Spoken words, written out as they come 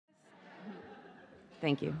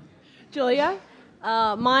Thank you. Julia?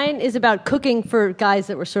 Mine is about cooking for guys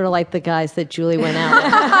that were sort of like the guys that Julie went out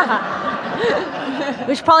with.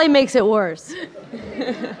 Which probably makes it worse.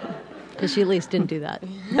 Because she at least didn't do that.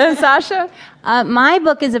 And Sasha? My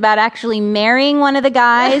book is about actually marrying one of the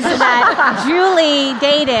guys that Julie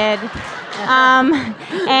dated.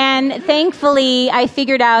 And thankfully, I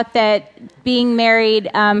figured out that being married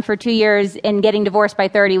for 2 years and getting divorced by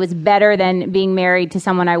 30 was better than being married to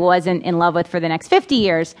someone I wasn't in love with for the next 50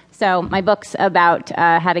 years. So my book's about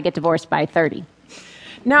how to get divorced by 30.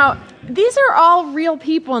 Now, these are all real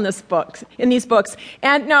people in these books.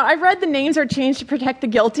 And now I read the names are changed to protect the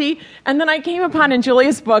guilty. And then I came upon in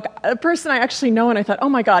Julia's book a person I actually know, and I thought, oh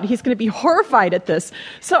my God, he's going to be horrified at this.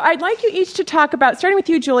 So I'd like you each to talk about, starting with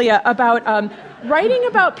you, Giulia, about writing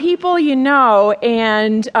about people you know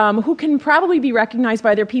and who can probably be recognized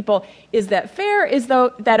by their people. Is that fair? Is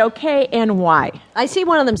that okay? And why? I see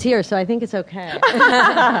one of them's here, so I think it's okay.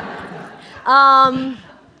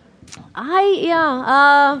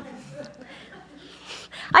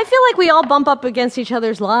 I feel like we all bump up against each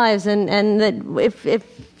other's lives, and that if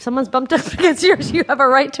someone's bumped up against yours, you have a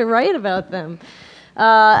right to write about them.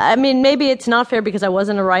 I mean, maybe it's not fair because I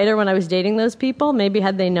wasn't a writer when I was dating those people. Maybe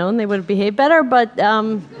had they known, they would have behaved better. But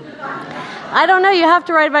I don't know. You have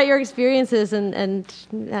to write about your experiences, and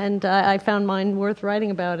I found mine worth writing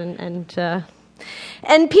about,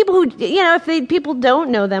 and people who, if people don't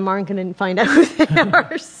know them aren't going to find out who they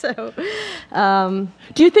are. So,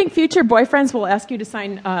 do you think future boyfriends will ask you to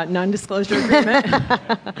sign a non-disclosure agreement?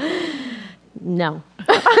 No.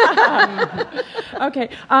 Okay.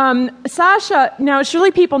 Sasha, now surely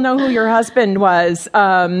people know who your husband was.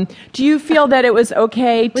 Do you feel that it was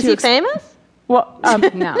okay to... Was he famous? Well,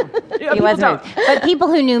 no, he wasn't. But people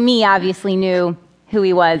who knew me obviously knew who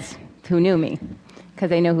he was, who knew me. Because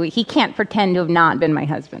they know he can't pretend to have not been my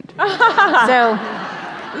husband. So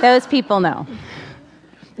those people know.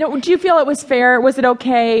 Now, do you feel it was fair? Was it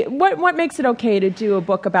okay? What makes it okay to do a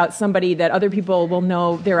book about somebody that other people will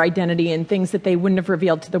know their identity and things that they wouldn't have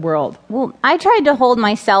revealed to the world? Well, I tried to hold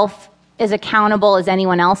myself as accountable as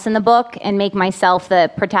anyone else in the book and make myself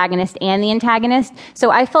the protagonist and the antagonist.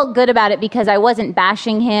 So I felt good about it because I wasn't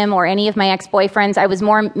bashing him or any of my ex-boyfriends. I was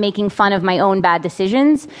more making fun of my own bad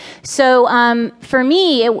decisions. So for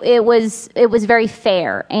me, it was very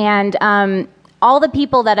fair. And all the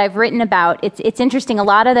people that I've written about, it's interesting. A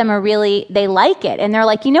lot of them are really, they like it. And they're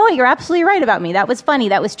like, you know what, you're absolutely right about me. That was funny.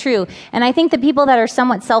 That was true. And I think the people that are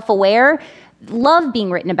somewhat self-aware love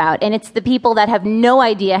being written about, and it's the people that have no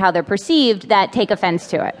idea how they're perceived that take offense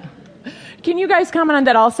to it. Can you guys comment on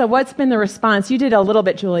that also? What's been the response? You did a little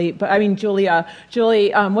bit, Giulia.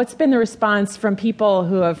 Julie, what's been the response from people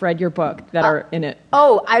who have read your book that are in it?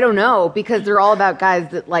 Oh, I don't know, because they're all about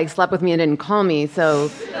guys that slept with me and didn't call me, so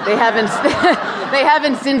they haven't they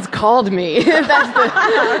haven't since called me. That's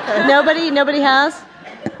the... Nobody has?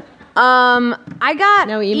 I got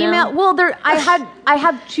no email. Well, I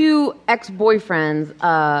have two ex-boyfriends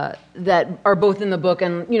that are both in the book,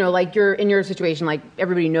 and you're in your situation, like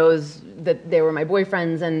everybody knows that they were my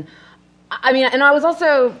boyfriends, and I mean, and I was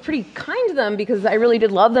also pretty kind to them because I really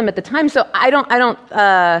did love them at the time. So I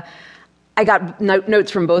got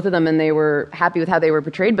notes from both of them, and they were happy with how they were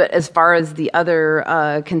portrayed. But as far as the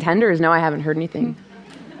other contenders, no, I haven't heard anything.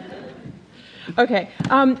 Okay,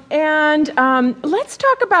 and let's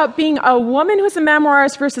talk about being a woman who's a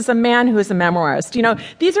memoirist versus a man who is a memoirist.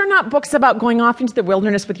 These are not books about going off into the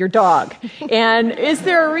wilderness with your dog. And is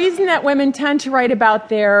there a reason that women tend to write about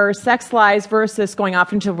their sex lives versus going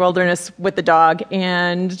off into the wilderness with the dog?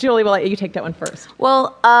 And Julie, we'll let you take that one first.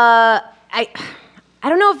 Well, I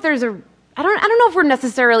don't know if there's I don't know if we're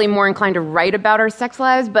necessarily more inclined to write about our sex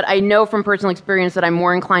lives, but I know from personal experience that I'm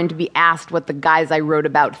more inclined to be asked what the guys I wrote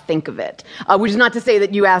about think of it. Which is not to say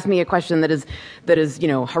that you asked me a question that is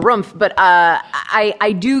harumph, but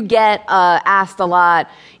I do get asked a lot,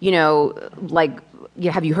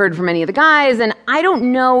 have you heard from any of the guys? And I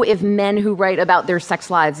don't know if men who write about their sex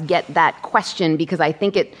lives get that question because I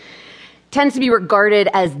think it tends to be regarded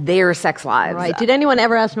as their sex lives. Right. Did anyone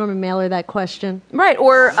ever ask Norman Mailer that question? Right.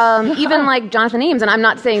 Or even like Jonathan Ames. And I'm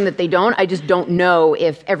not saying that they don't. I just don't know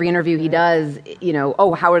if every interview he does,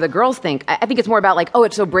 how are the girls think? I think it's more about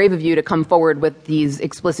it's so brave of you to come forward with these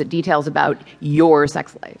explicit details about your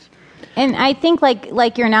sex life. And I think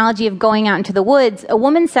like your analogy of going out into the woods, a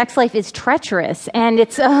woman's sex life is treacherous, and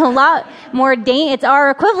it's a lot more it's our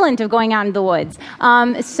equivalent of going out into the woods.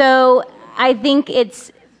 So I think it's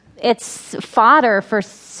fodder for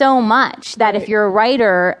so much that if you're a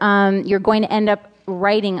writer, you're going to end up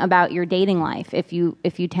writing about your dating life if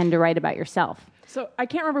you tend to write about yourself. So I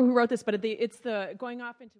can't remember who wrote this, but it's the going off into